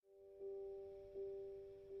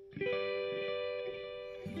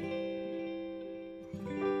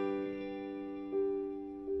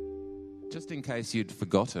Just in case you'd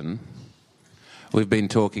forgotten, we've been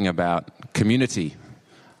talking about community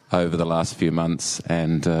over the last few months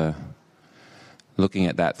and looking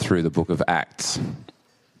at that through the book of Acts.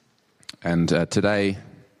 And today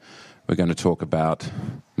we're going to talk about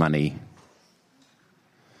money.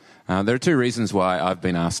 There are two reasons why I've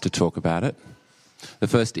been asked to talk about it. The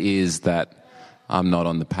first is that I'm not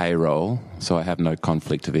on the payroll, so I have no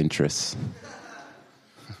conflict of interest.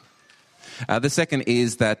 The second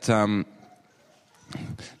is that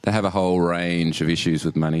they have a whole range of issues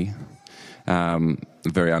with money, a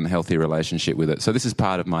very unhealthy relationship with it. So this is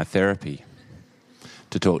part of my therapy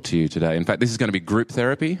to talk to you today. In fact, this is going to be group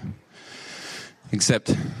therapy,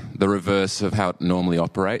 except the reverse of how it normally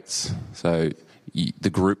operates. So the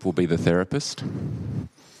group will be the therapist,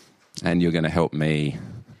 and you're going to help me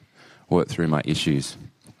work through my issues.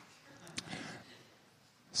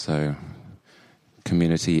 So,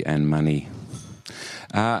 community and money.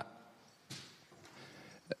 The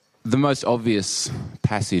most obvious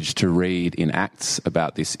passage to read in Acts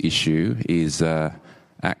about this issue is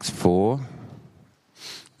Acts 4,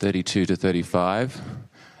 32 to 35.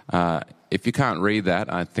 If you can't read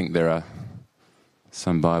that, I think there are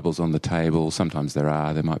some Bibles on the table. Sometimes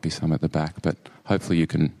there might be some at the back, but hopefully you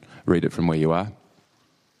can read it from where you are.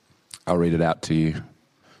 I'll read it out to you.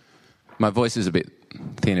 My voice is a bit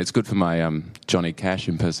thin. It's good for my Johnny Cash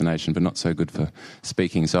impersonation, but not so good for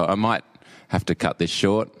speaking. So I might have to cut this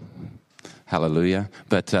short. Hallelujah.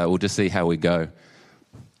 But we'll just see how we go.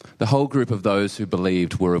 The whole group of those who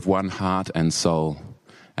believed were of one heart and soul,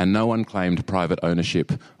 and no one claimed private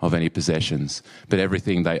ownership of any possessions, but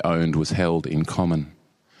everything they owned was held in common.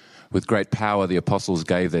 With great power, the apostles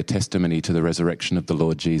gave their testimony to the resurrection of the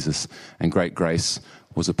Lord Jesus, and great grace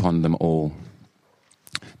was upon them all.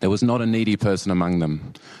 There was not a needy person among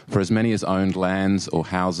them, for as many as owned lands or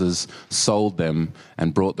houses sold them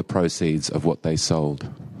and brought the proceeds of what they sold.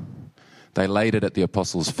 They laid it at the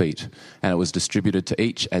apostles' feet, and it was distributed to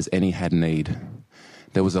each as any had need.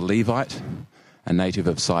 There was a Levite, a native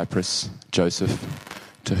of Cyprus, Joseph,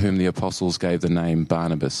 to whom the apostles gave the name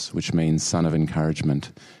Barnabas, which means son of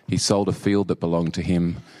encouragement. He sold a field that belonged to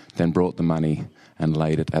him, then brought the money and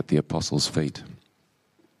laid it at the apostles' feet.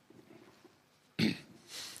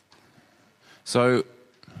 So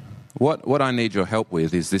what I need your help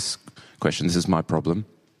with is this question. This is my problem.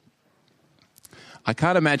 I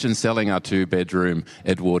can't imagine selling our 2-bedroom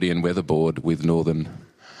Edwardian weatherboard with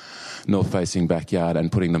north-facing backyard and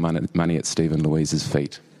putting the money at Stephen Louise's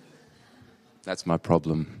feet. That's my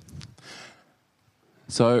problem.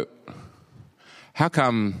 So how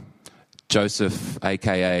come Joseph,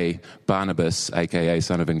 a.k.a. Barnabas, a.k.a.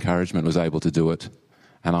 son of encouragement, was able to do it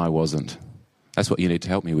and I wasn't? That's what you need to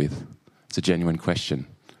help me with. It's a genuine question.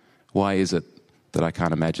 Why is it that I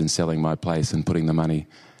can't imagine selling my place and putting the money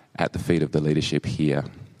at the feet of the leadership here?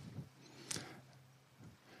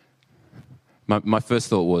 My first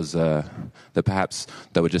thought was that perhaps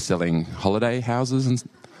they were just selling holiday houses. And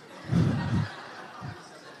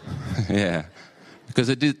yeah, because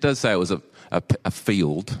it does say it was a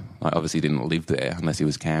field. I obviously didn't live there unless he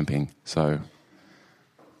was camping. So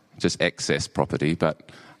just excess property,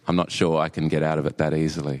 but I'm not sure I can get out of it that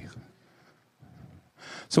easily.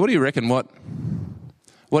 So what do you reckon? What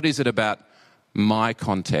is it about my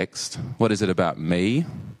context? What is it about me?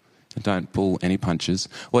 Don't pull any punches.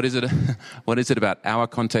 What is it about our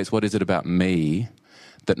context? What is it about me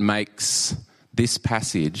that makes this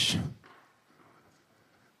passage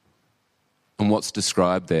and what's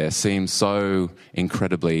described there seem so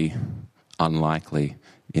incredibly unlikely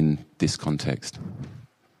in this context?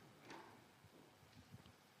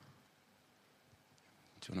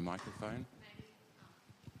 Do you want a microphone?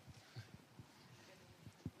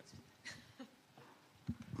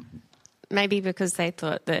 Maybe because they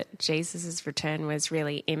thought that Jesus' return was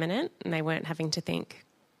really imminent and they weren't having to think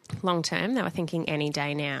long term. They were thinking any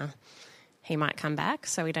day now he might come back,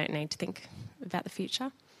 so we don't need to think about the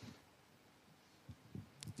future.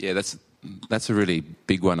 Yeah, that's a really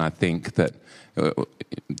big one, I think, that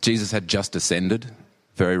Jesus had just ascended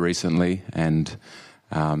very recently, and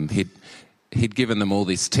he'd given them all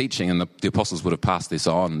this teaching, and the apostles would have passed this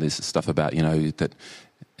on, this stuff about, that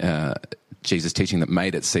Jesus' teaching that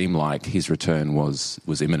made it seem like his return was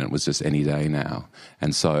imminent, was just any day now.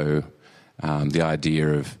 And so the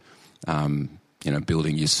idea of,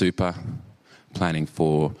 building your super, planning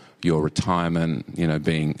for your retirement,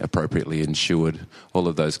 being appropriately insured, all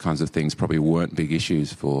of those kinds of things probably weren't big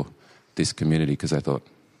issues for this community because they thought,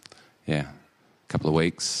 a couple of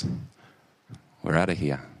weeks, we're out of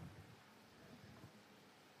here.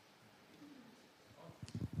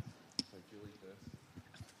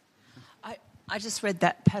 I just read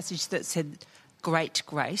that passage that said great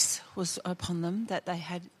grace was upon them, that they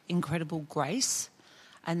had incredible grace,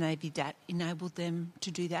 and maybe that enabled them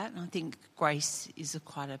to do that. And I think grace is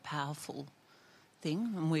quite a powerful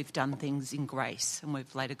thing, and we've done things in grace, and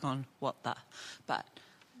we've later gone, what the? But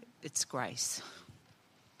it's grace.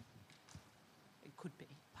 It could be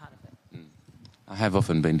part of it. I have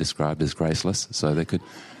often been described as graceless, so there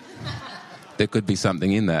could be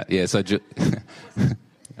something in that. Yeah, so...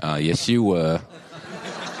 yes, you were.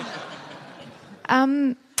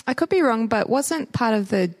 I could be wrong, but wasn't part of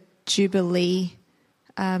the Jubilee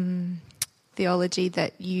theology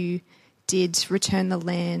that you did return the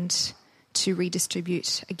land to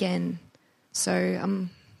redistribute again? So I'm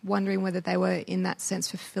wondering whether they were, in that sense,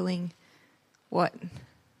 fulfilling what,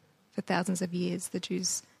 for thousands of years, the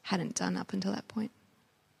Jews hadn't done up until that point.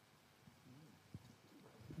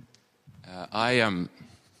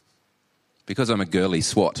 Because I'm a girly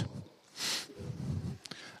swat,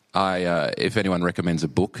 if anyone recommends a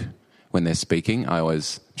book when they're speaking, I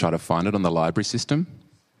always try to find it on the library system.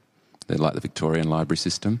 They're like the Victorian library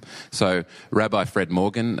system. So Rabbi Fred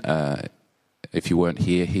Morgan, if you weren't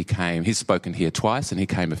here, he's spoken here twice, and he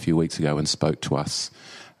came a few weeks ago and spoke to us,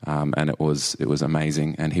 and it was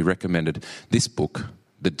amazing. And he recommended this book,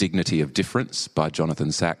 The Dignity of Difference, by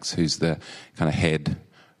Jonathan Sacks, who's the kind of head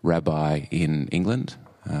rabbi in England.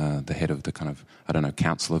 The head of the kind of,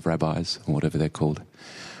 council of rabbis, or whatever they're called.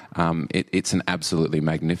 It's an absolutely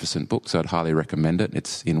magnificent book, so I'd highly recommend it.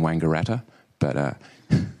 It's in Wangaratta, but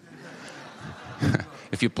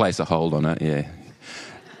if you place a hold on it, yeah.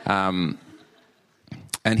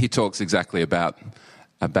 And he talks exactly about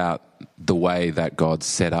the way that God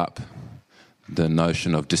set up the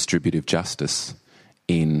notion of distributive justice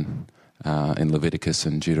in Leviticus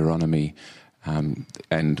and Deuteronomy.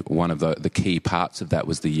 And one of the key parts of that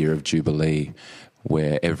was the year of Jubilee,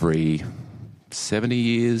 where every 70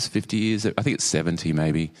 years, 50 years, I think it's 70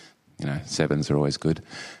 maybe, sevens are always good.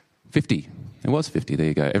 50, it was 50, there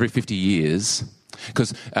you go. Every 50 years,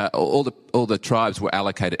 because all the tribes were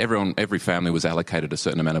allocated, every family was allocated a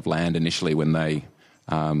certain amount of land initially when they,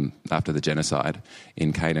 after the genocide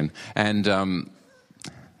in Canaan. And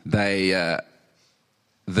the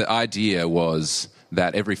idea was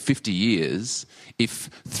that every 50 years, if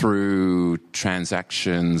through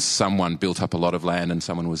transactions someone built up a lot of land and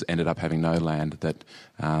someone ended up having no land, that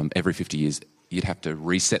every 50 years you'd have to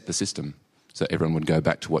reset the system so everyone would go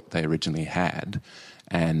back to what they originally had.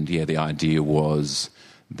 And yeah, the idea was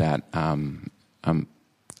that I'll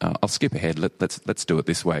skip ahead. Let's do it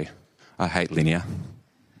this way. I hate linear.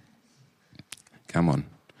 Come on,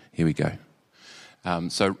 here we go.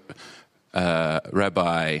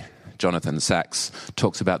 Rabbi Jonathan Sacks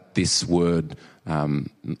talks about this word, I'm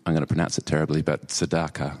going to pronounce it terribly, but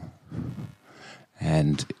tzedakah.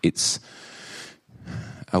 And it's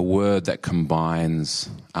a word that combines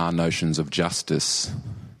our notions of justice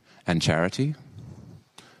and charity.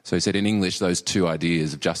 So he said in English those two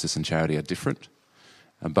ideas of justice and charity are different.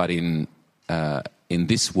 But in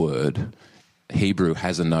this word, Hebrew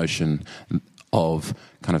has a notion of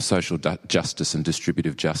kind of social justice and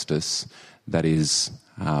distributive justice that is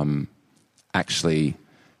actually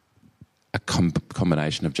a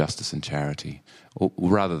combination of justice and charity. Or,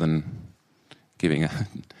 rather than giving a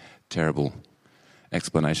terrible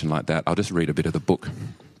explanation like that, I'll just read a bit of the book.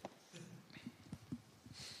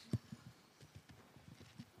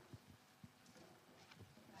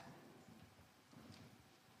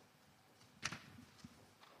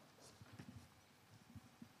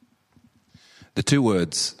 The two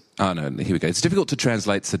words... Oh no, here we go. It's difficult to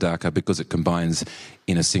translate tzedakah because it combines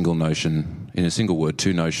in a single word,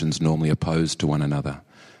 two notions normally opposed to one another,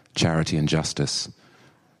 charity and justice.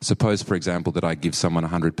 Suppose, for example, that I give someone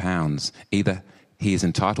 £100. Either he is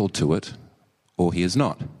entitled to it or he is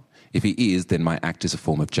not. If he is, then my act is a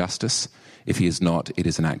form of justice. If he is not, it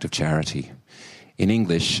is an act of charity. In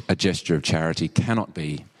English, a gesture of charity cannot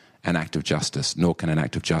be an act of justice, nor can an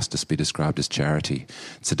act of justice be described as charity.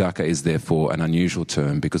 Tzedakah is therefore an unusual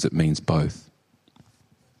term because it means both.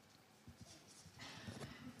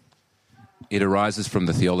 It arises from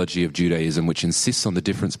the theology of Judaism, which insists on the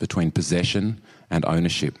difference between possession and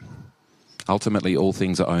ownership. Ultimately, all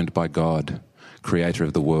things are owned by God, creator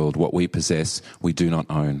of the world. What we possess, we do not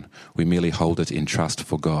own. We merely hold it in trust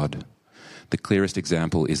for God. The clearest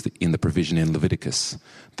example is in the provision in Leviticus.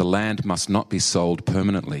 The land must not be sold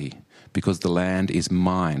permanently because the land is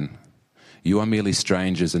mine. You are merely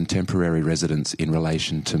strangers and temporary residents in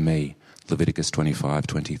relation to me. Leviticus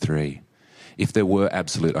 25:23. If there were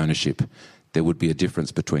absolute ownership, there would be a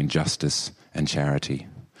difference between justice and charity.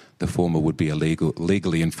 The former would be a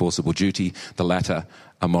legally enforceable duty, the latter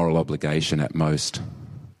a moral obligation at most.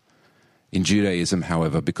 In Judaism,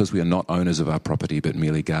 however, because we are not owners of our property but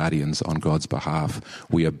merely guardians on God's behalf,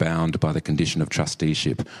 we are bound by the condition of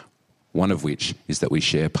trusteeship, one of which is that we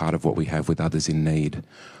share part of what we have with others in need.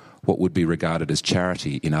 What would be regarded as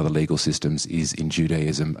charity in other legal systems is, in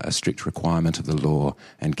Judaism, a strict requirement of the law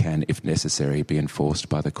and can, if necessary, be enforced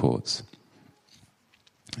by the courts.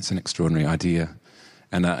 It's an extraordinary idea.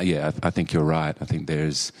 And I think you're right. I think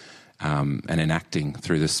there's an enacting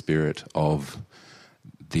through the spirit of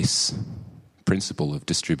this principle of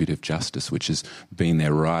distributive justice, which has been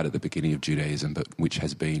there right at the beginning of Judaism, but which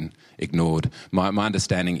has been ignored. My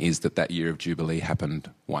understanding is that year of Jubilee happened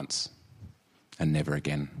once and never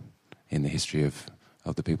again in the history of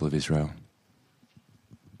the people of Israel.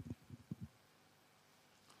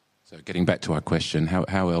 So getting back to our question,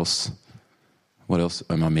 what else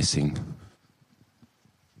am I missing?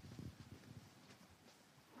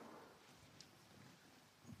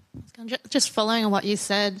 Just following on what you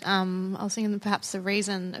said, I was thinking that perhaps the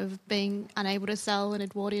reason of being unable to sell an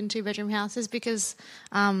Edwardian two-bedroom house is because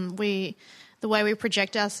the way we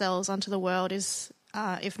project ourselves onto the world is,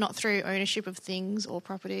 if not through ownership of things or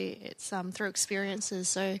property, it's through experiences.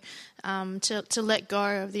 So to let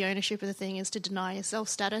go of the ownership of the thing is to deny yourself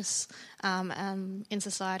status in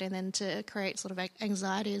society, and then to create sort of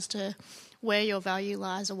anxiety as to where your value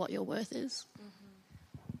lies or what your worth is.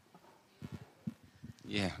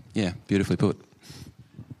 Yeah, beautifully put.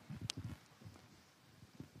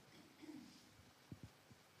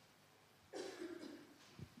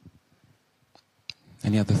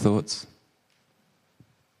 Any other thoughts?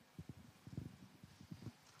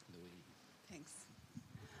 Thanks.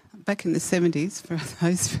 Back in the 70s, for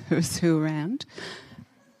those of us who were around,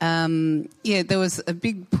 there was a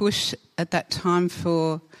big push at that time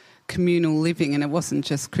for communal living, and it wasn't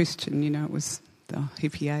just Christian, it was the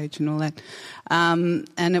hippie age and all that. And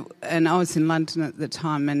I was in London at the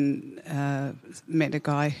time and met a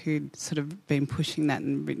guy who'd sort of been pushing that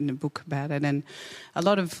and written a book about it. And a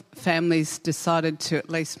lot of families decided to at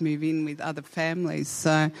least move in with other families.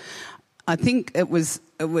 So I think it was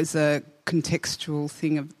a contextual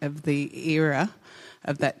thing of the era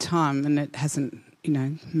of that time, and it hasn't,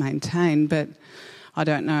 maintained. But I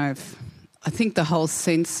don't know I think the whole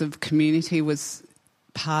sense of community was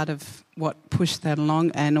part of what pushed that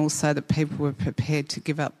along, and also that people were prepared to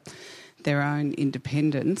give up their own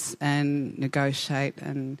independence and negotiate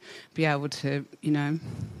and be able to,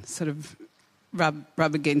 sort of rub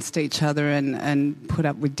against each other and put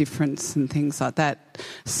up with difference and things like that,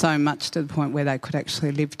 so much to the point where they could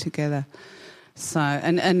actually live together. So,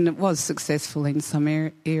 and it was successful in some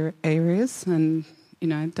areas, and,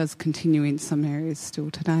 it does continue in some areas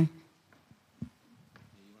still today.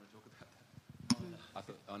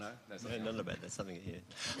 Not about that. Something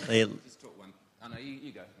here. Just talk one. Oh, no,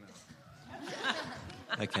 you go.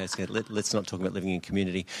 No. Okay, so let's not talk about living in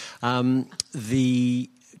community. The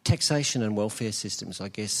taxation and welfare systems, I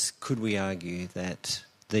guess, could we argue that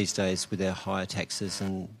these days with our higher taxes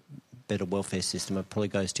and better welfare system, it probably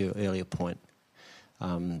goes to your earlier point,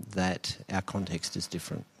 that our context is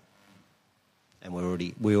different. And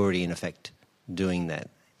we're already in effect doing that,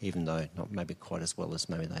 even though not maybe quite as well as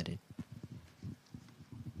maybe they did.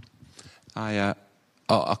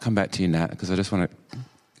 I'll come back to you, Nat, because I just want to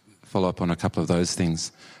follow up on a couple of those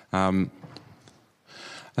things. I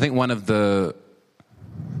think one of the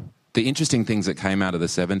interesting things that came out of the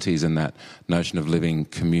 70s and that notion of living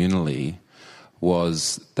communally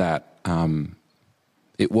was that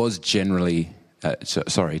it was genuinely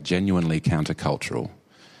countercultural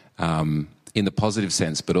in the positive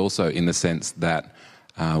sense, but also in the sense that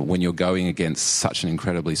when you're going against such an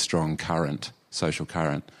incredibly strong current, social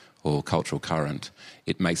current, or cultural current,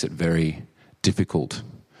 it makes it very difficult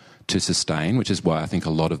to sustain, which is why I think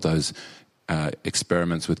a lot of those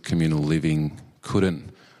experiments with communal living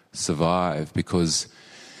couldn't survive, because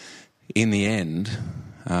in the end,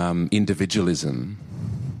 individualism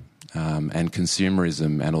and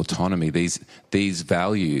consumerism and autonomy, these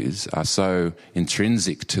values are so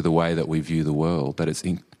intrinsic to the way that we view the world that it's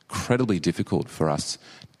incredibly difficult for us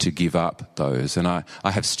to give up those. And I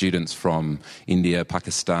have students from India,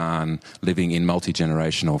 Pakistan, living in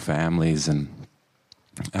multi-generational families, and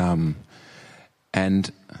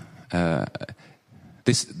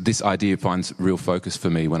this idea finds real focus for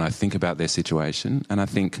me when I think about their situation, and I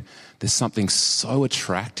think there's something so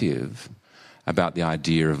attractive about the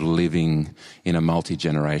idea of living in a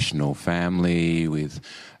multi-generational family with,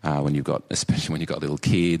 especially when you've got little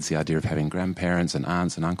kids, the idea of having grandparents and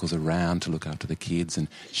aunts and uncles around to look after the kids and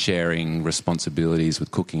sharing responsibilities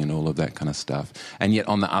with cooking and all of that kind of stuff. And yet,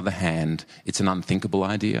 on the other hand, it's an unthinkable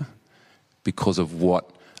idea because of what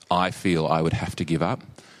I feel I would have to give up.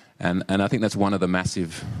 And I think that's one of the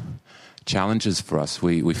massive challenges for us.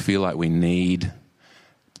 We feel like we need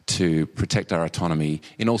to protect our autonomy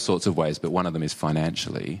in all sorts of ways, but one of them is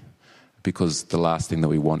financially, because the last thing that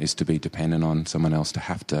we want is to be dependent on someone else, to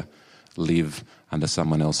have to live under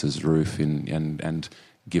someone else's roof and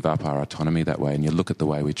give up our autonomy that way. And you look at the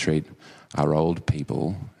way we treat our old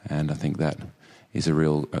people, and I think that is a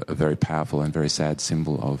very powerful and very sad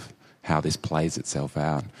symbol of how this plays itself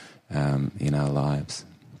out in our lives.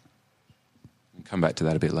 We'll come back to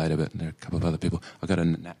that a bit later, but there are a couple of other people. I'll go to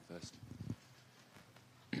Nat first.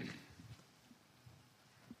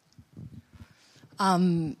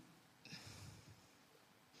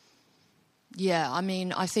 Yeah, I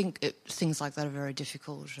mean, I think things like that are very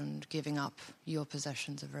difficult, and giving up your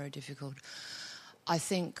possessions are very difficult. I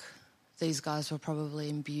think these guys were probably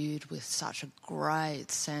imbued with such a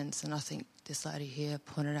great sense, and I think this lady here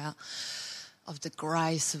pointed out, of the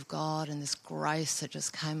grace of God and this grace that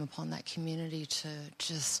just came upon that community to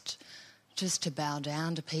just to bow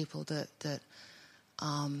down to people that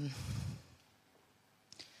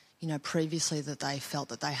previously that they felt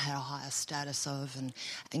that they had a higher status of,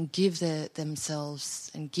 and give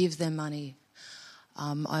themselves and give their money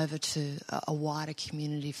over to a wider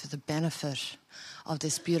community for the benefit of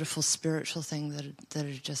this beautiful spiritual thing that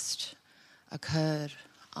had just occurred.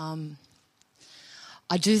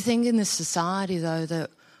 I do think in this society, though, that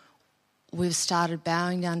we've started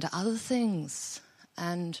bowing down to other things.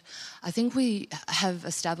 And I think we have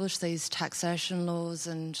established these taxation laws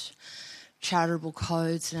and charitable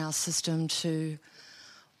codes in our system to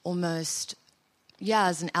almost,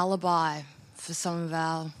 as an alibi for some of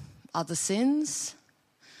our other sins.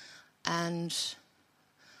 And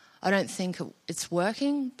I don't think it's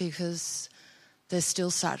working, because there's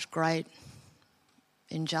still such great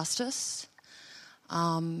injustice.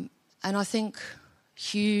 And I think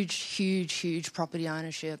huge property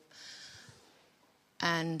ownership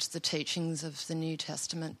and the teachings of the New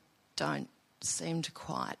Testament don't seem to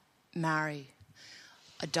quite marry.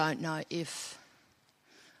 I don't know if,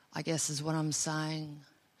 I guess is what I'm saying,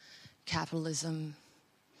 capitalism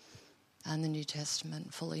and the New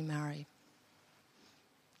Testament fully marry.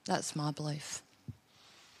 That's my belief.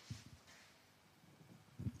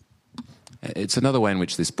 It's another way in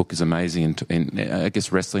which this book is amazing, in I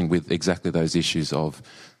guess wrestling with exactly those issues of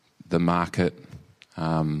the market,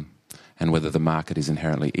 and whether the market is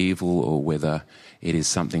inherently evil or whether it is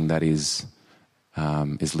something that is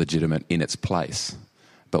legitimate in its place.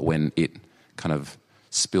 But when it kind of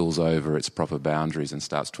spills over its proper boundaries and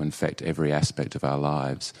starts to infect every aspect of our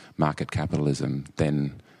lives, market capitalism,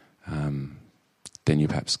 then you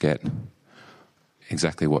perhaps get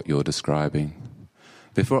exactly what you're describing.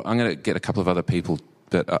 Before, I'm going to get a couple of other people,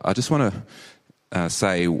 but I just want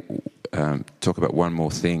to talk about one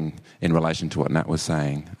more thing in relation to what Nat was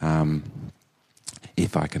saying,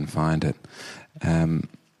 if I can find it.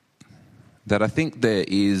 That I think there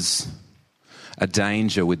is a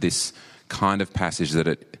danger with this kind of passage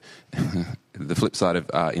that the flip side of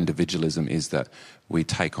individualism is that we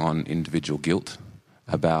take on individual guilt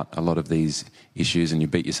about a lot of these issues, and you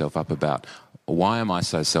beat yourself up about, why am I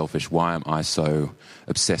so selfish? Why am I so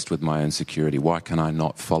obsessed with my own security? Why can I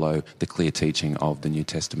not follow the clear teaching of the New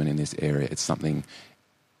Testament in this area? It's something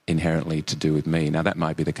inherently to do with me. Now, that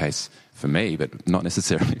might be the case for me, but not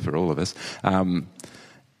necessarily for all of us.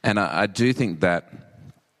 And I do think that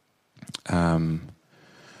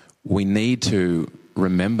we need to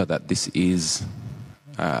remember that this is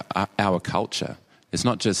our culture. It's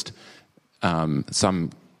not just in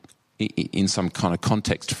some kind of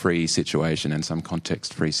context-free situation, and some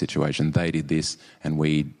context-free situation they did this and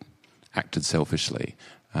we acted selfishly.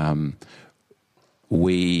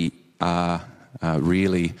 We are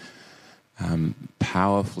really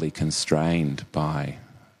powerfully constrained by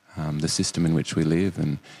the system in which we live,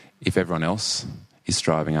 and if everyone else is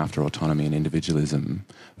striving after autonomy and individualism,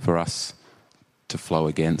 for us to flow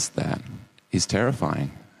against that is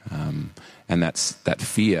terrifying. And that's that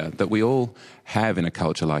fear that we all have in a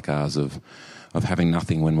culture like ours of having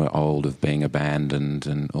nothing when we're old, of being abandoned,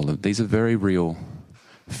 and all of these are very real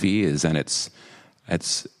fears. And it's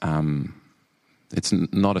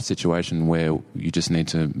not a situation where you just need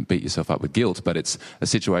to beat yourself up with guilt, but it's a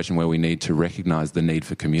situation where we need to recognise the need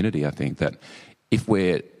for community. I think that if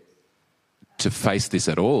we're to face this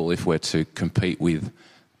at all, if we're to compete with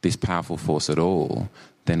this powerful force at all,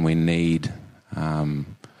 then we need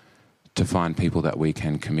to find people that we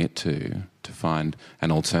can commit to find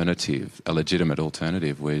an alternative, a legitimate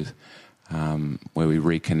alternative with where we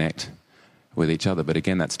reconnect with each other. But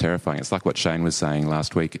again, that's terrifying. It's like what Shane was saying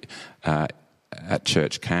last week at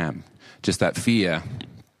church camp. Just that fear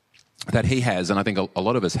that he has, and I think a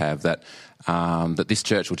lot of us have, that this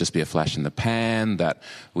church will just be a flash in the pan, that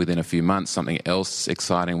within a few months something else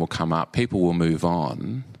exciting will come up, people will move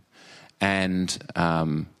on, and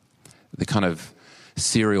the kind of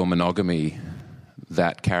serial monogamy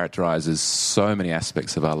that characterises so many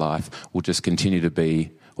aspects of our life will just continue to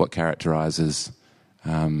be what characterises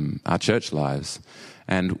our church lives.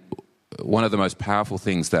 And one of the most powerful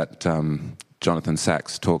things that Jonathan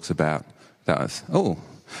Sacks talks about,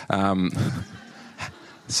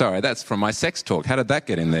 sorry, that's from my sex talk. How did that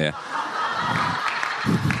get in there?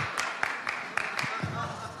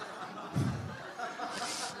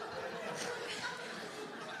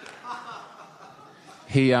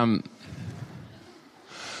 He and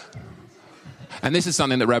this is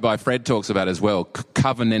something that Rabbi Fred talks about as well,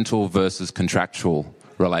 covenantal versus contractual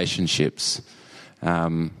relationships.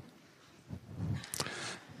 I'm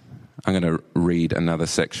going to read another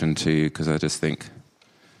section to you because I just think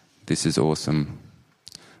this is awesome.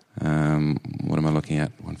 What am I looking at?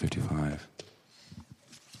 155.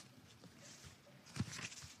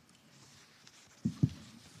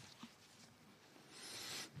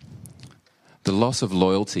 The loss of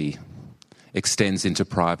loyalty extends into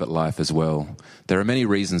private life as well. There are many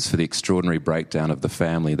reasons for the extraordinary breakdown of the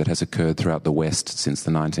family that has occurred throughout the West since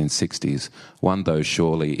the 1960s. One, though,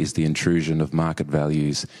 surely is the intrusion of market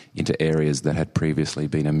values into areas that had previously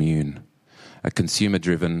been immune. A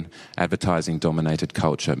consumer-driven, advertising-dominated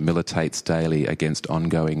culture militates daily against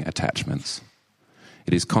ongoing attachments.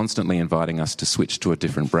 It is constantly inviting us to switch to a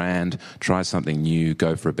different brand, try something new,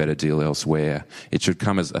 go for a better deal elsewhere. It should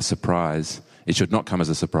come as a surprise. It should not come as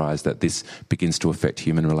a surprise that this begins to affect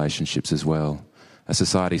human relationships as well. A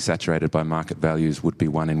society saturated by market values would be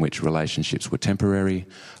one in which relationships were temporary,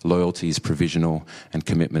 loyalties provisional, and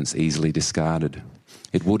commitments easily discarded.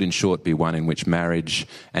 It would, in short, be one in which marriage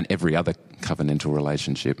and every other covenantal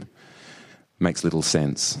relationship makes little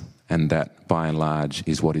sense, and that, by and large,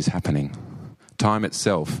 is what is happening. Time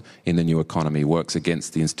itself in the new economy works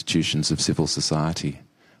against the institutions of civil society.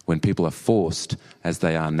 When people are forced, as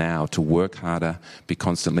they are now, to work harder, be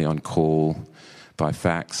constantly on call, by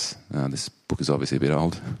fax, this book is obviously a bit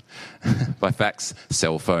old, by fax,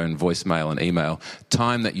 cell phone, voicemail and email,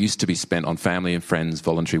 time that used to be spent on family and friends,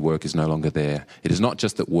 voluntary work is no longer there. It is not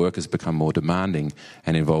just that work has become more demanding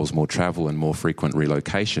and involves more travel and more frequent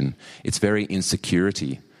relocation. Its very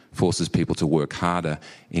insecurity forces people to work harder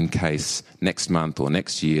in case next month or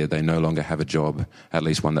next year they no longer have a job, at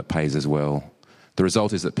least one that pays as well. The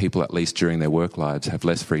result is that people, at least during their work lives, have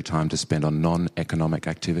less free time to spend on non-economic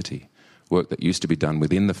activity. Work that used to be done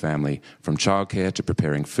within the family, from childcare to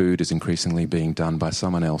preparing food, is increasingly being done by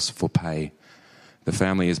someone else for pay. The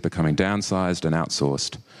family is becoming downsized and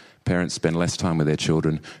outsourced. Parents spend less time with their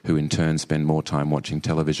children, who in turn spend more time watching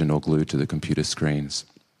television or glued to the computer screens.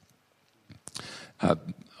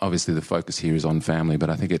 Obviously, the focus here is on family, but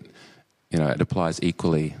I think it applies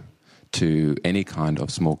equally to any kind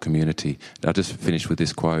of small community. I'll just finish with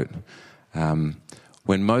this quote.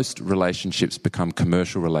 When most relationships become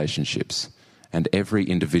commercial relationships and every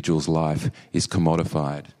individual's life is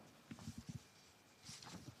commodified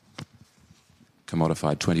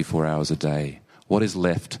 24 hours a day, what is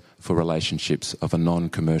left for relationships of a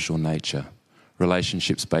non-commercial nature?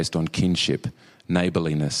 Relationships based on kinship,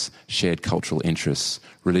 neighbourliness, shared cultural interests,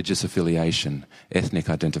 religious affiliation, ethnic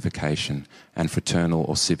identification, and fraternal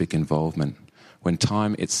or civic involvement. When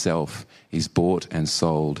time itself is bought and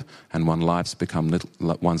sold and one's life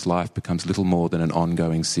becomes little more than an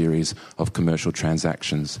ongoing series of commercial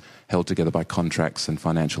transactions held together by contracts and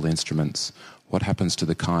financial instruments, what happens to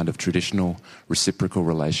the kind of traditional reciprocal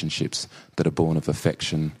relationships that are born of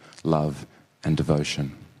affection, love, and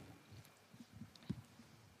devotion?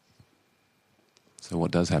 So what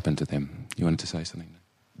does happen to them? You wanted to say something?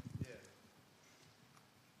 Yeah.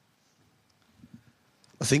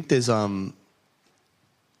 I think there's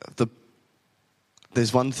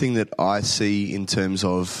one thing that I see in terms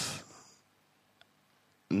of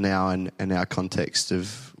now and our context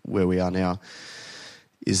of where we are now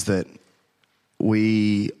is that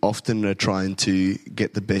we often are trying to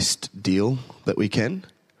get the best deal that we can,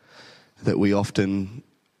 that we often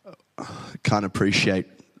can't appreciate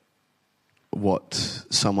what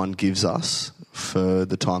someone gives us for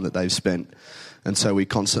the time that they've spent. And so we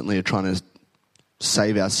constantly are trying to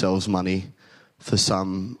save ourselves money for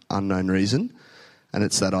some unknown reason. And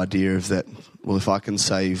it's that idea of that, well, if I can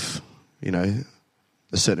save,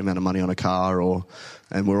 a certain amount of money on a car,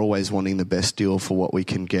 and we're always wanting the best deal for what we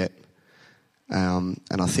can get. And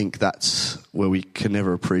I think that's where we can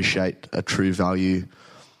never appreciate a true value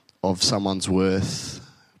of someone's worth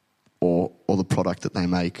or the product that they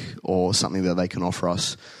make or something that they can offer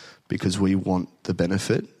us, because we want the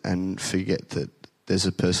benefit and forget that there's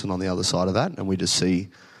a person on the other side of that, and we just see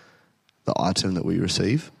the item that we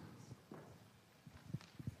receive.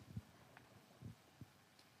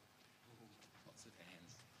 Lots of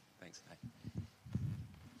hands. Thanks, mate.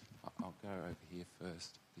 I'll go over here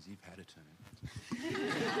first because you've had a turn.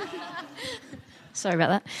 Sorry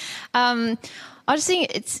about that. I just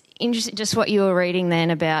think it's interesting just what you were reading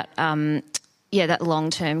then about, that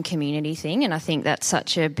long-term community thing. And I think that's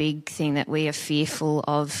such a big thing that we are fearful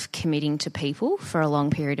of committing to people for a long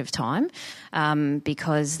period of time,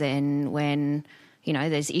 because then when,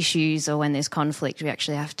 there's issues or when there's conflict, we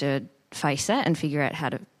actually have to face that and figure out how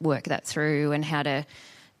to work that through, and how to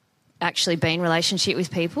actually be in relationship with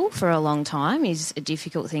people for a long time is a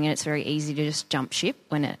difficult thing, and it's very easy to just jump ship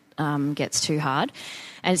when it gets too hard.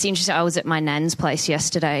 And it's interesting, I was at my nan's place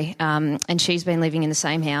yesterday, and she's been living in the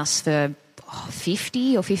same house for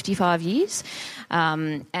 50 or 55 years,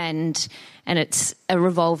 and it's a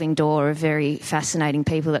revolving door of very fascinating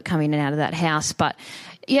people that come in and out of that house. But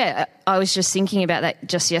yeah, I was just thinking about that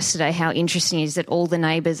just yesterday, how interesting it is that all the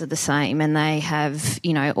neighbours are the same, and they have,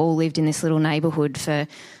 all lived in this little neighbourhood for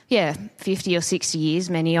 50 or 60 years,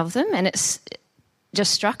 many of them. And it's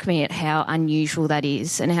just struck me at how unusual that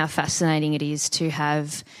is, and how fascinating it is to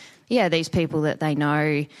have, these people that they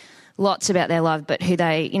know lots about their life, but who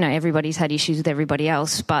they, everybody's had issues with everybody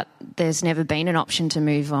else, but there's never been an option to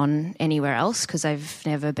move on anywhere else because they've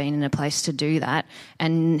never been in a place to do that,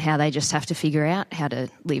 and how they just have to figure out how to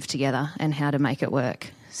live together and how to make it work.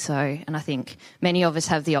 So, and I think many of us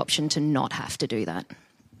have the option to not have to do that.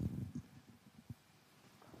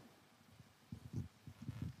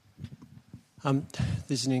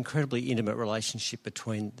 There's an incredibly intimate relationship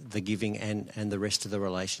between the giving and the rest of the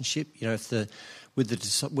relationship.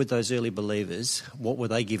 With those early believers, what were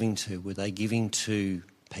they giving to? Were they giving to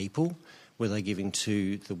people? Were they giving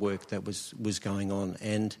to the work that was going on?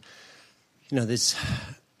 And there's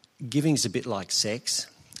giving's a bit like sex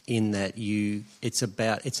in that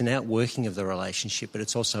it's an outworking of the relationship, but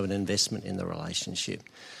it's also an investment in the relationship.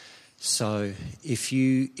 So if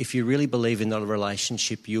you really believe in the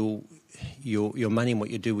relationship, your money and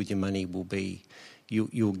what you do with your money will be,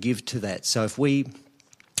 you'll give to that. So if we've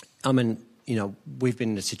been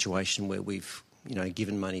in a situation where we've,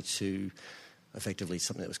 given money to effectively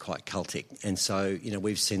something that was quite cultic. And so,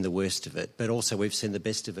 we've seen the worst of it, but also we've seen the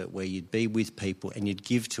best of it, where you'd be with people and you'd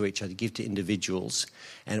give to each other, give to individuals,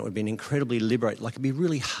 and it would be an incredibly liberating, it'd be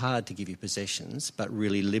really hard to give you possessions, but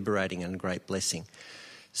really liberating and a great blessing.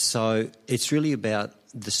 So it's really about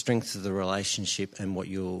the strength of the relationship and what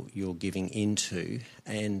you're giving into.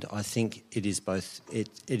 And I think it is both. It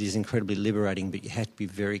is incredibly liberating, but you have to be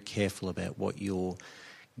very careful about what you're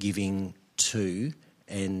giving to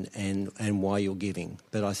and why you're giving.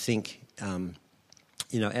 But I think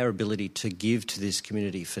our ability to give to this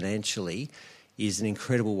community financially is an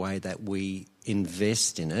incredible way that we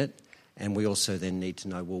invest in it. And we also then need to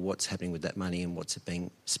know, what's happening with that money and what's it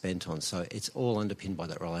being spent on. So it's all underpinned by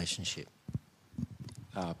that relationship.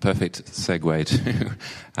 Perfect segue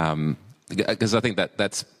to, because I think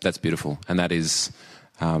that's beautiful, and that is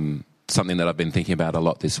something that I've been thinking about a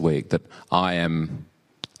lot this week. That I am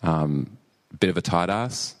a bit of a tight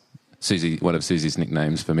ass. Susie, one of Susie's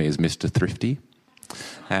nicknames for me is Mr. Thrifty,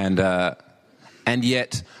 and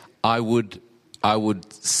yet I would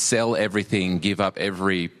sell everything, give up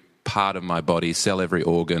every part of my body, sell every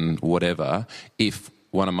organ, whatever, if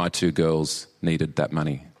one of my two girls needed that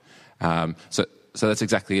money. So that's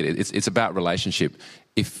exactly it. It's about relationship.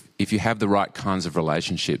 If you have the right kinds of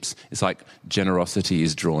relationships, it's like generosity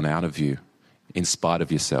is drawn out of you in spite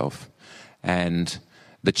of yourself. And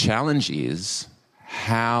the challenge is,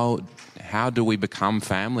 how do we become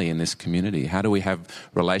family in this community? How do we have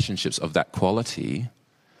relationships of that quality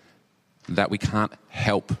that we can't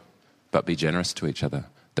help but be generous to each other,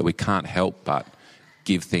 that we can't help but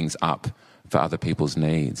give things up for other people's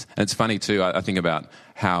needs? And it's funny too, I think about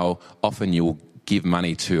how often you'll give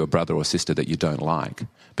money to a brother or sister that you don't like,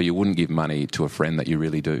 but you wouldn't give money to a friend that you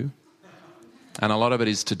really do. And a lot of it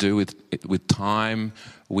is to do with time,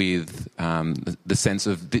 with the sense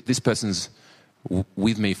of this person's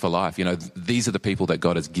with me for life. These are the people that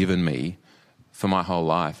God has given me for my whole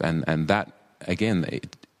life. And that, again,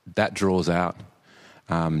 that draws out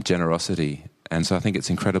generosity. And so I think it's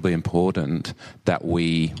incredibly important that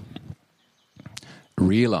we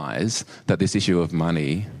realise that this issue of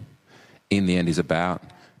money, in the end, is about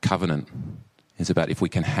covenant. It's about if we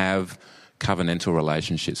can have covenantal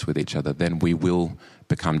relationships with each other, then we will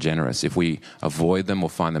become generous. If we avoid them or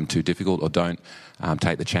find them too difficult or don't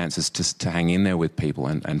take the chances to hang in there with people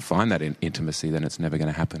and find that intimacy, then it's never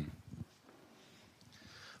going to happen.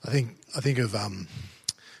 I think of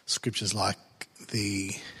scriptures like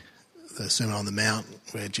the Sermon on the Mount,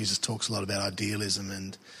 where Jesus talks a lot about idealism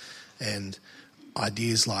and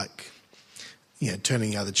ideas like, turning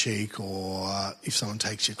the other cheek, or if someone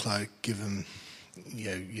takes your cloak, give them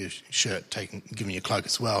your shirt, give them your cloak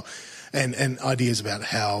as well, and ideas about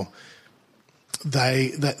how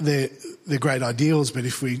they're great ideals, but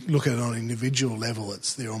if we look at it on an individual level,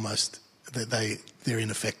 they're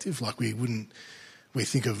ineffective. Like we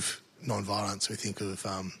think of non-violence, we think of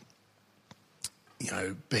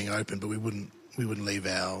being open, but we wouldn't leave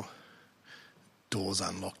our doors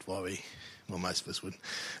unlocked most of us wouldn't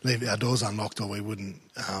leave our doors unlocked, or we wouldn't.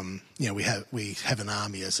 We have an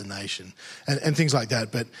army as a nation, and things like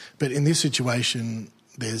that. But in this situation,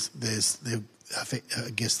 I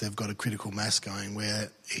guess they've got a critical mass going where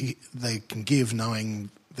they can give, knowing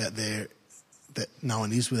that no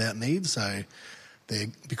one is without need. So they're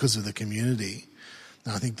because of the community,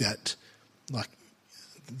 and I think that like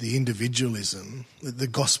the individualism, the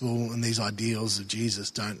gospel, and these ideals of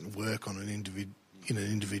Jesus don't work on an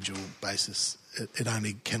individual basis. It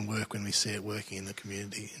only can work when we see it working in the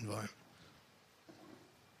community environment.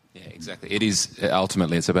 Yeah, exactly. It is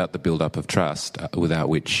ultimately it's about the build-up of trust, without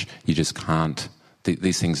which you just can't.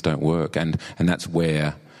 These things don't work, and that's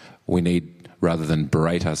where we need, rather than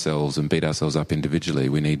berate ourselves and beat ourselves up individually,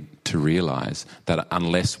 we need to realise that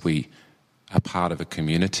unless we are part of a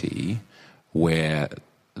community where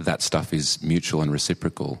that stuff is mutual and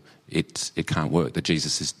reciprocal, it can't work. That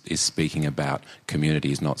Jesus is speaking about community,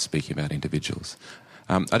 he's not speaking about individuals.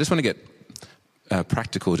 I just want to get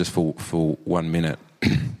practical just for 1 minute.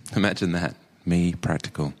 Imagine that, me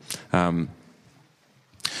practical.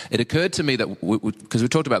 It occurred to me that, because we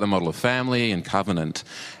talked about the model of family and covenant,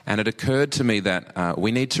 and it occurred to me that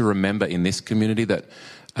we need to remember in this community that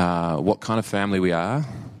what kind of family we are.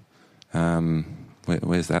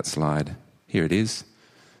 Where's that slide? Here it is.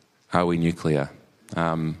 Are we nuclear?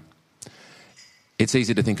 It's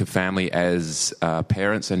easy to think of family as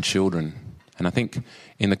parents and children. And I think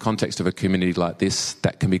in the context of a community like this,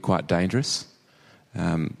 that can be quite dangerous.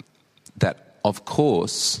 That, of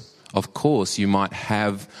course, you might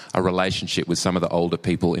have a relationship with some of the older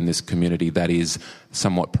people in this community that is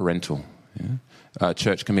somewhat parental. Yeah?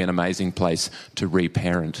 Church can be an amazing place to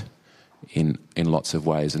reparent in lots of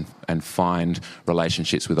ways and find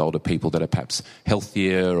relationships with older people that are perhaps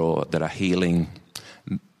healthier or that are healing.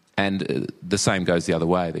 And the same goes the other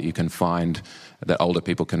way, that you can find that older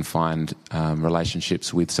people can find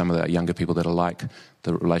relationships with some of the younger people that are like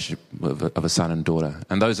the relationship of a son and daughter.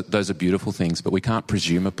 And those are beautiful things, but we can't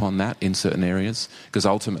presume upon that in certain areas, because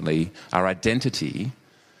ultimately our identity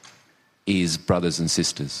is brothers and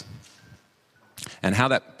sisters. And how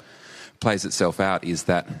that plays itself out is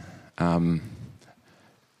that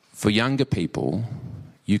for younger people,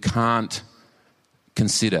 you can't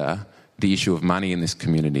consider the issue of money in this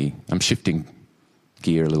community. I'm shifting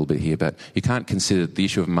gear a little bit here, but you can't consider the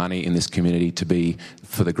issue of money in this community to be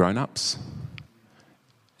for the grown-ups.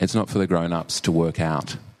 It's not for the grown-ups to work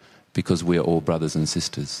out, because we're all brothers and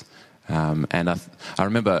sisters. And I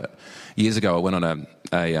remember years ago I went on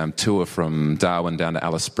a tour from Darwin down to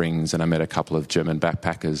Alice Springs, and I met a couple of German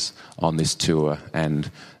backpackers on this tour,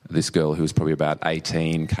 and this girl who was probably about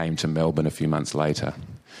 18 came to Melbourne a few months later,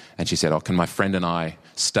 and she said, can my friend and I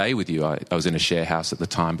stay with you? I was in a share house at the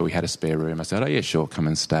time, but we had a spare room. I said, yeah, sure, come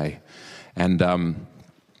and stay. And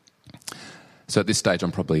so at this stage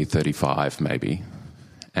I'm probably 35 maybe,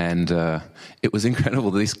 and it was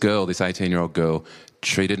incredible. This girl, this 18-year-old girl,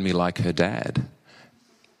 treated me like her dad,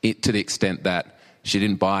 to the extent that she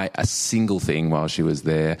didn't buy a single thing while she was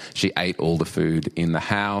there. She ate all the food in the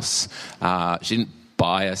house. She didn't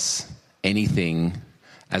buy us anything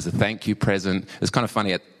as a thank you present. It was kind of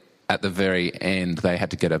funny, at the very end they had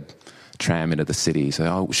to get a tram into the city.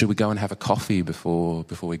 So, should we go and have a coffee before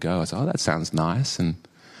we go? I said, that sounds nice, and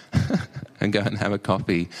and go and have a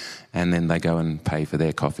coffee. And then they go and pay for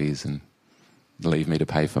their coffees and leave me to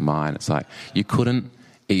pay for mine. It's like, you couldn't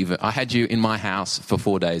even... I had you in my house for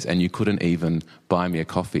 4 days and you couldn't even buy me a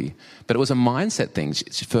coffee. But it was a mindset thing.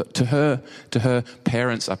 To her,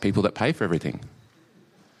 parents are people that pay for everything.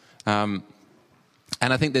 And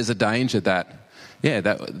I think there's a danger that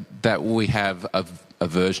we have a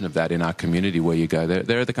version of that in our community, where you go,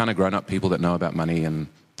 they're the kind of grown-up people that know about money and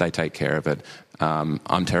they take care of it.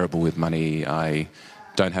 I'm terrible with money. I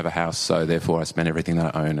don't have a house, so therefore I spend everything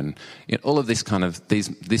that I own. And all of this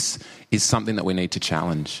this is something that we need to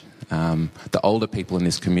challenge. The older people in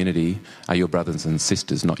this community are your brothers and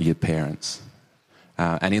sisters, not your parents.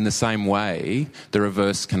 And in the same way, the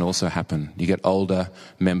reverse can also happen. You get older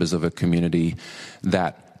members of a community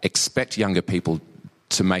that expect younger people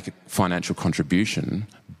to make a financial contribution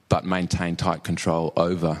but maintain tight control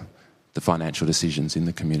over the financial decisions in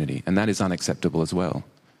the community. And that is unacceptable as well,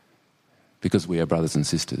 because we are brothers and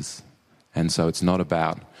sisters. And so it's not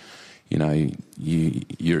about,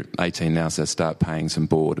 you're 18 now, so start paying some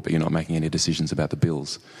board, but you're not making any decisions about the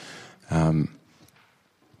bills.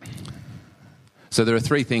 So there are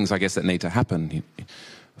three things, I guess, that need to happen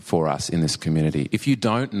for us in this community. If you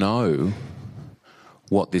don't know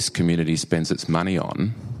what this community spends its money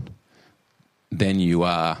on, then you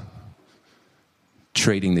are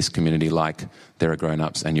treating this community like there are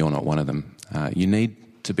grown-ups and you're not one of them. You need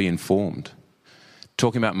to be informed.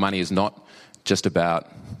 Talking about money is not just about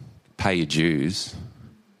pay your dues.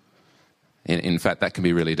 In fact, that can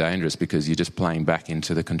be really dangerous, because you're just playing back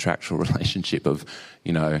into the contractual relationship of,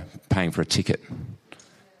 paying for a ticket.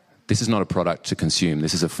 This is not a product to consume.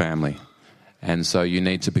 This is a family. And so you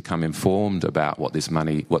need to become informed about what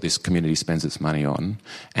this community spends its money on,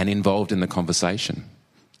 and involved in the conversation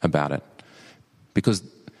about it. Because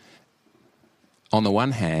on the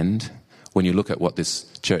one hand, when you look at what this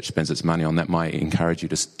church spends its money on, that might encourage you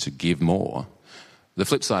to give more. The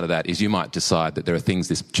flip side of that is you might decide that there are things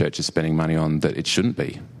this church is spending money on that it shouldn't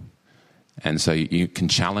be. And so you can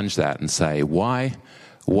challenge that and say, why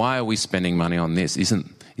are we spending money on this?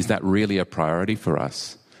 Is that really a priority for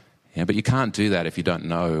us? Yeah, but you can't do that if you don't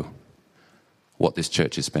know what this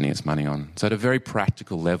church is spending its money on. So at a very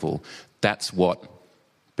practical level, that's what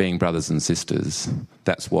being brothers and sisters,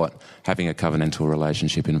 that's what having a covenantal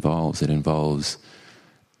relationship involves. It involves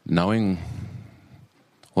knowing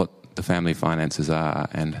what the family finances are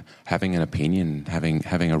and having an opinion,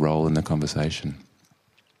 having a role in the conversation.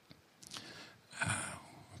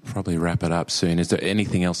 Probably wrap it up soon. Is there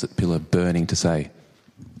anything else that people are burning to say?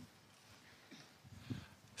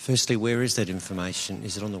 Firstly, where is that information?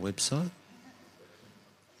 Is it on the website?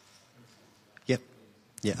 Yep.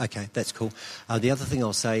 Yeah, okay, that's cool. The other thing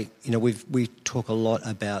I'll say, we talk a lot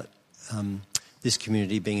about this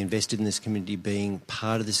community, being invested in this community, being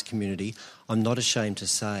part of this community. I'm not ashamed to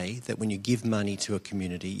say that when you give money to a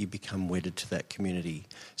community, you become wedded to that community.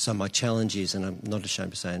 So my challenge is, and I'm not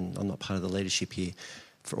ashamed to say, and I'm not part of the leadership here,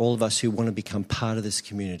 for all of us who want to become part of this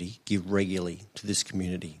community, give regularly to this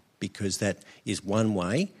community, because that is one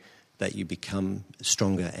way that you become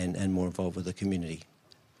stronger and more involved with the community.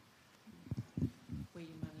 Where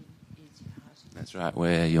your money is, your heart is. That's right,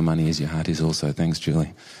 where your money is, your heart is also. Thanks,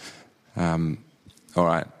 Julie. All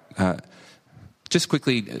right. Just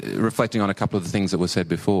quickly reflecting on a couple of the things that were said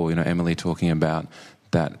before, Emily talking about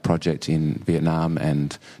that project in Vietnam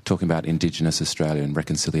and talking about Indigenous Australia and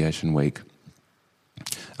Reconciliation Week.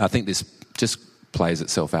 I think this just plays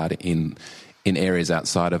itself out in areas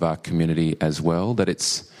outside of our community as well, that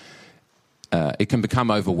it can become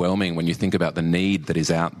overwhelming when you think about the need that is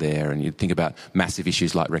out there, and you think about massive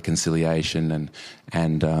issues like reconciliation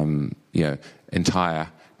and entire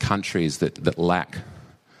countries that lack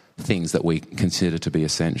things that we consider to be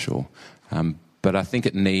essential. But I think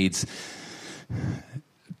it needs,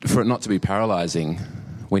 for it not to be paralysing,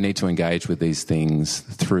 we need to engage with these things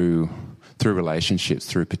through relationships,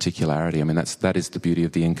 through particularity. I mean, that is the beauty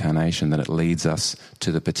of the incarnation, that it leads us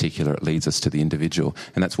to the particular, it leads us to the individual.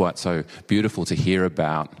 And that's why it's so beautiful to hear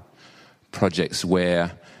about projects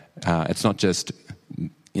where it's not just,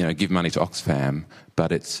 give money to Oxfam,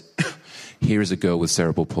 but it's here is a girl with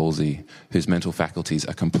cerebral palsy whose mental faculties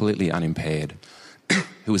are completely unimpaired,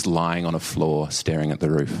 who is lying on a floor staring at the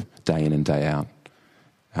roof day in and day out.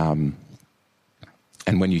 And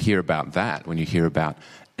when you hear about that, when you hear about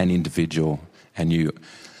an individual and you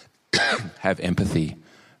have empathy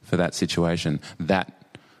for that situation,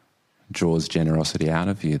 that draws generosity out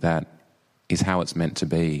of you. That is how it's meant to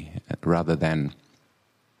be, rather than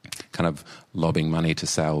kind of lobbing money to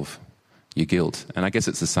salve your guilt. And I guess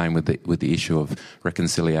it's the same with the issue of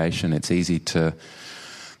reconciliation. It's easy to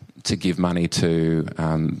give money to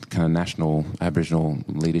kind of national Aboriginal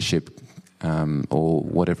leadership or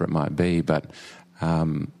whatever it might be, but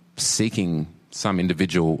seeking some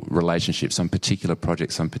individual relationship, some particular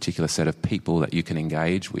project, some particular set of people that you can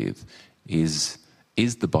engage with is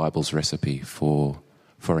the Bible's recipe for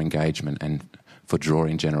engagement and for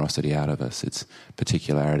drawing generosity out of us. It's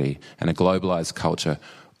particularity. And a globalised culture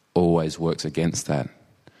always works against that.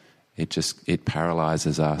 it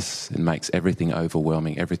paralyzes us. It makes everything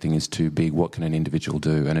overwhelming. Everything is too big. What can an individual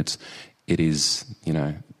do? And it is,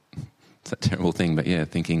 it's a terrible thing. But yeah,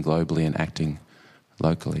 thinking globally and acting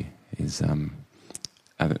locally is,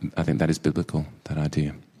 I think that is biblical, that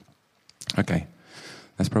idea. Okay,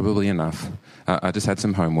 that's probably enough. I just had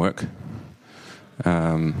some homework.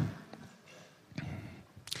 That's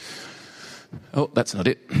not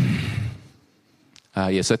it.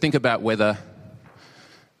 So think about whether...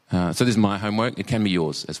 so this is my homework. It can be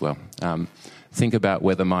yours as well. Think about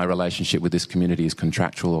whether my relationship with this community is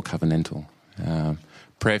contractual or covenantal.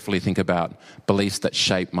 Prayerfully think about beliefs that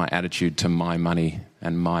shape my attitude to my money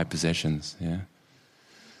and my possessions. Yeah.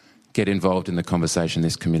 Get involved in the conversation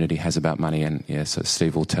this community has about money, and so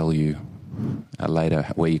Steve will tell you later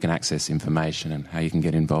where you can access information and how you can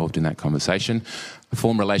get involved in that conversation.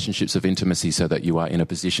 Form relationships of intimacy so that you are in a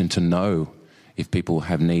position to know if people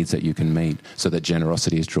have needs that you can meet, so that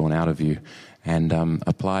generosity is drawn out of you, and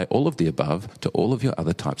apply all of the above to all of your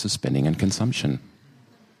other types of spending and consumption.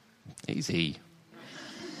 Easy.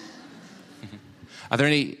 Are there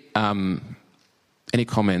any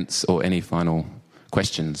comments or any final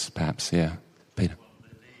questions, perhaps? Yeah, Peter.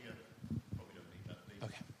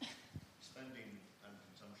 Okay. Spending and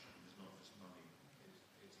consumption is not just money;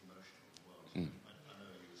 it's emotional as well. So I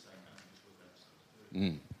know you were saying that before that.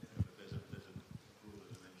 But there's a broader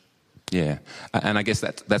dimension. Yeah, and I guess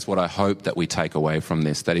that's what I hope that we take away from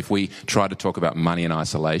this, that if we try to talk about money in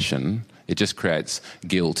isolation, it just creates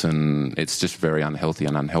guilt and it's just very unhealthy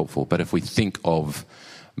and unhelpful. But if we think of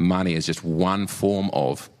money as just one form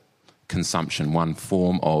of consumption, one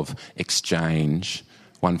form of exchange,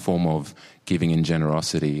 one form of giving in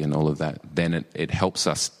generosity and all of that, then it helps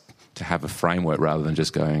us to have a framework rather than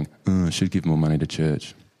just going, I should give more money to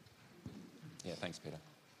church. Yeah, thanks, Peter.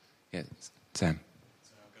 Yeah, Sam.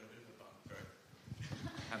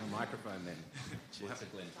 Have a microphone then. We'll have to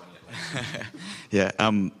blend 20 Yeah,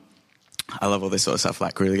 I love all this sort of stuff.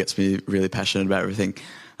 Like, really gets me really passionate about everything.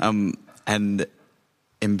 And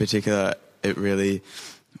in particular,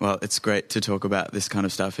 it's great to talk about this kind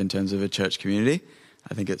of stuff in terms of a church community.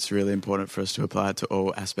 I think it's really important for us to apply it to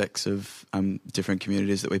all aspects of different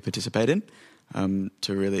communities that we participate in,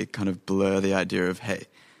 to really kind of blur the idea of, hey,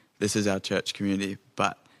 this is our church community,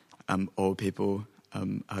 but all people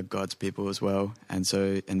are God's people as well. And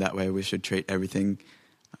so in that way, we should treat everything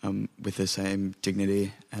with the same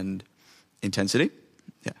dignity and intensity.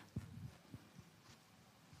 Yeah.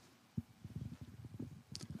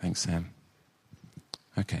 Thanks, Sam.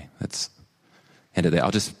 Okay, let's end it there. I'll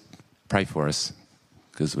just pray for us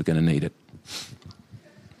because we're going to need it.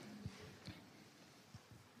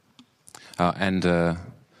 I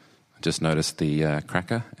just noticed the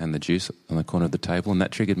cracker and the juice on the corner of the table, and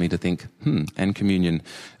that triggered me to think, and communion.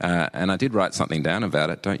 And I did write something down about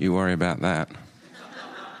it. Don't you worry about that.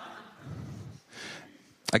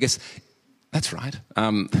 I guess that's right.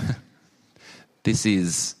 This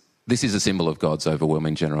is a symbol of God's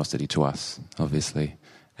overwhelming generosity to us, obviously,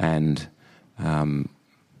 and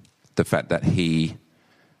the fact that He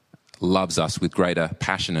loves us with greater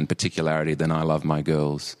passion and particularity than I love my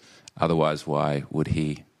girls. Otherwise, why would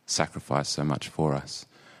He sacrifice so much for us?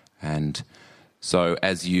 And so,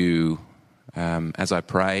 as I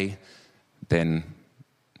pray, then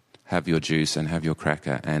have your juice and have your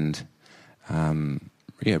cracker, and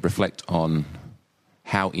reflect on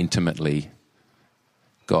how intimately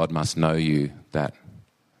God must know you, that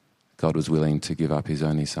God was willing to give up His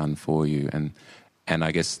only Son for you. And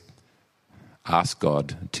I guess ask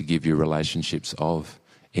God to give you relationships of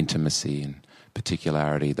intimacy and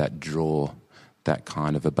particularity that draw that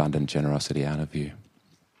kind of abundant generosity out of you.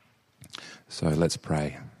 So let's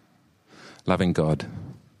pray. Loving God,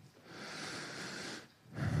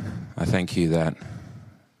 I thank you that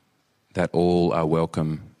all are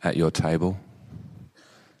welcome at your table,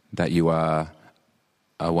 that you are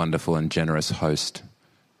a wonderful and generous host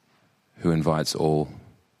who invites all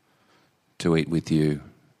to eat with you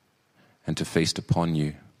and to feast upon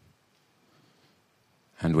you.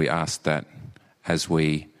 And we ask that as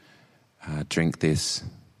we drink this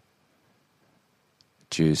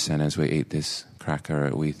juice and as we eat this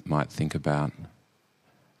cracker, we might think about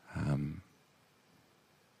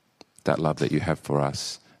that love that you have for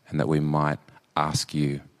us, and that we might ask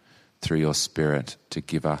you through your Spirit to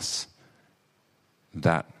give us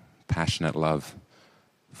that passionate love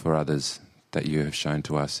for others that you have shown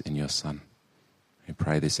to us in your Son. We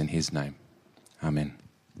pray this in His name. Amen.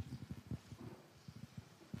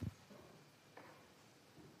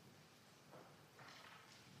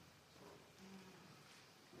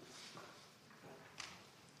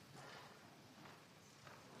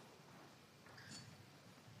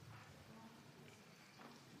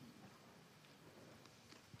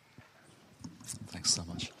 Thanks so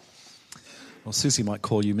much. Well, Susie might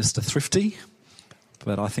call you Mr. Thrifty,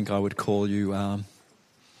 but I think I would call you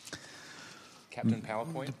Captain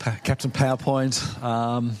PowerPoint. Captain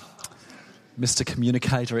PowerPoint, Mr.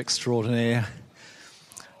 Communicator Extraordinaire.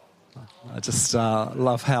 I just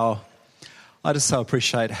love how, I just so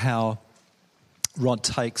appreciate how Rod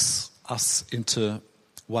takes us into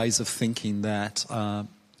ways of thinking that,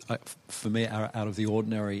 for me, are out of the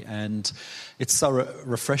ordinary. And it's so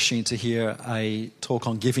refreshing to hear a talk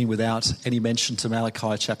on giving without any mention to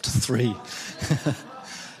Malachi chapter 3.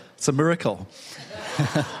 It's a miracle.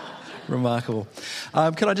 Remarkable.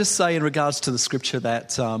 Can I just say, in regards to the scripture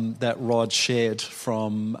that Rod shared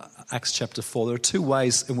from Acts chapter 4, there are two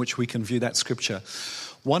ways in which we can view that scripture.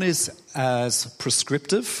 One is as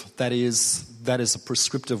prescriptive, that is a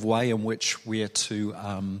prescriptive way in which we are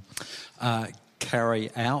to carry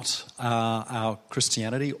out our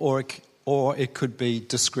Christianity, or it could be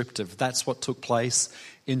descriptive. That's what took place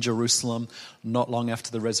in Jerusalem not long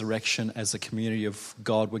after the resurrection, as a community of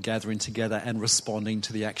God were gathering together and responding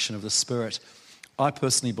to the action of the Spirit. I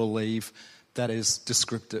personally believe that is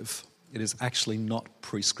descriptive. It is actually not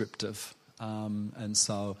prescriptive. And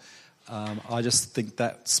so I just think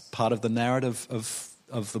that's part of the narrative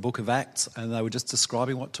of the book of Acts, and they were just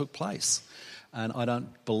describing what took place. And I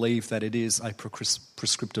don't believe that it is a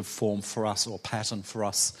prescriptive form for us or pattern for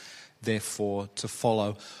us, therefore, to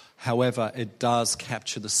follow. However, it does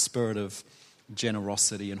capture the spirit of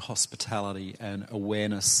generosity and hospitality and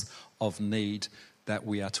awareness of need that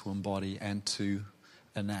we are to embody and to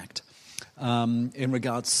enact. In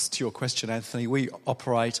regards to your question, Anthony, we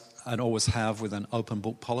operate and always have with an open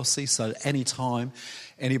book policy. So anytime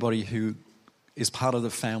anybody who is part of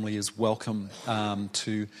the family is welcome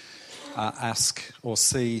to ask or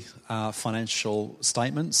see financial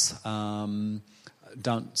statements.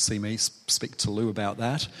 Don't see me, speak to Lou about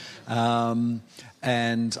that. And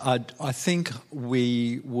I think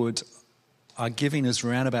our giving is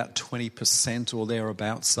around about 20% or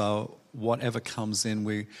thereabouts. So whatever comes in,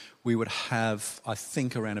 we would have, I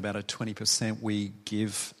think, around about a 20% we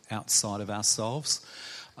give outside of ourselves.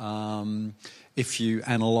 If you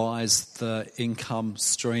analyse the income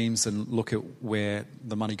streams and look at where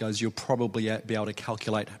the money goes, you'll probably be able to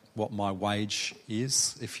calculate what my wage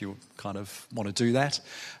is, if you kind of want to do that.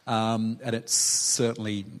 And it's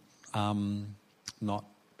certainly not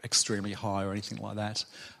extremely high or anything like that.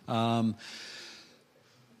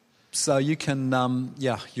 So you can,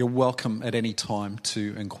 you're welcome at any time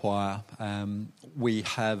to inquire. We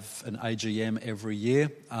have an AGM every year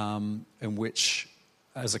in which,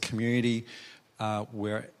 as a community,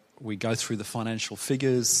 where we go through the financial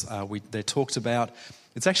figures, they're talked about.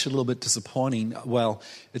 It's actually a little bit disappointing. Well,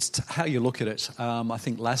 it's how you look at it. I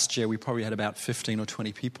think last year we probably had about 15 or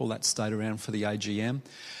 20 people that stayed around for the AGM.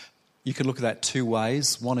 You can look at that two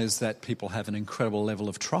ways. One is that people have an incredible level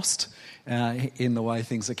of trust in the way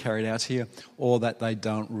things are carried out here, or that they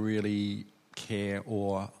don't really care,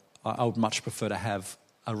 or I would much prefer to have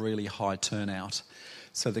a really high turnout.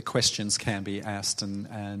 So the questions can be asked and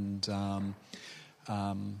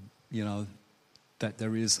that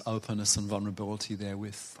there is openness and vulnerability there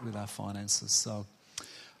with our finances. So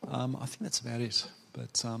I think that's about it.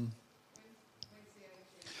 But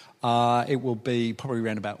it will be probably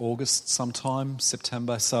around about August sometime,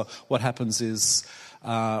 September. So what happens is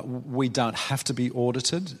we don't have to be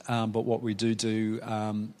audited, but what we do,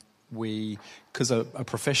 because a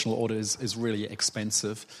professional audit is really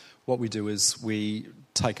expensive, what we do is we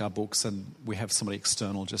take our books and we have somebody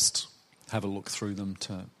external just have a look through them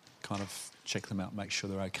to kind of check them out, make sure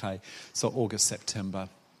they're okay. So August, September,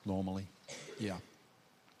 normally. Yeah.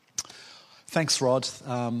 Thanks, Rod.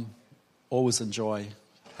 Always enjoy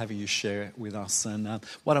having you share it with us. And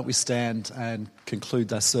why don't we stand and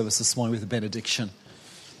conclude our service this morning with a benediction.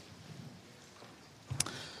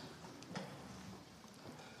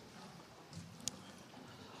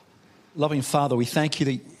 Loving Father, we thank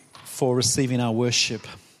you for receiving our worship,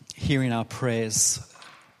 hearing our prayers,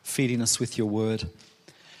 feeding us with your word,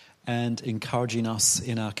 and encouraging us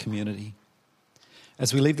in our community.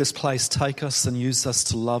 As we leave this place, take us and use us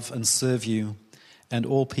to love and serve you and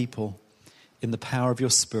all people in the power of your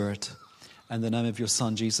Spirit and the name of your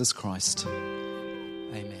Son, Jesus Christ.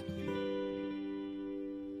 Amen.